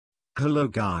Hello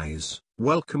guys,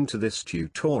 welcome to this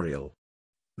tutorial.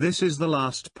 This is the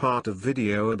last part of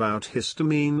video about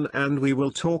histamine and we will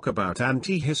talk about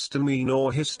antihistamine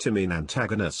or histamine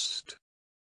antagonist.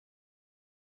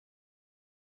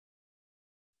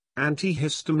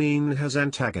 Antihistamine has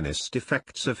antagonist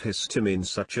effects of histamine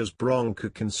such as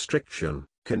bronchoconstriction,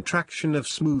 contraction of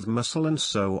smooth muscle and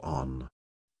so on.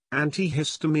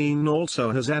 Antihistamine also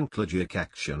has analgesic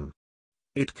action.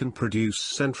 It can produce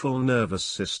central nervous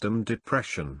system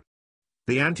depression.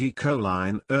 The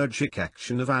anticholinergic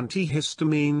action of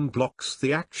antihistamine blocks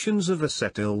the actions of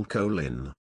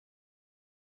acetylcholine.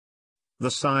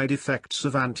 The side effects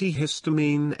of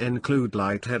antihistamine include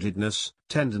lightheadedness,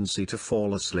 tendency to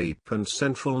fall asleep and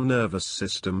central nervous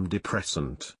system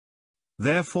depressant.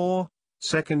 Therefore,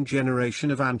 second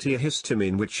generation of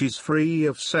antihistamine which is free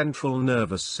of central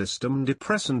nervous system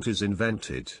depressant is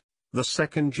invented. The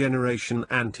second generation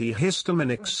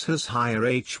antihistaminics has higher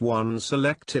H1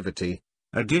 selectivity,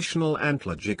 additional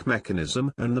analgesic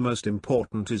mechanism and the most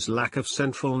important is lack of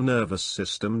central nervous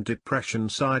system depression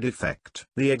side effect.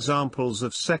 The examples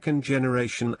of second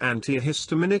generation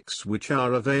antihistaminics which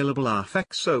are available are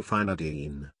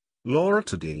fexofenadine,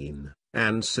 loratadine,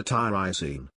 and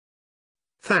cetirizine.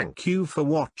 Thank you for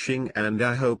watching and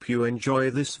I hope you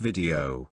enjoy this video.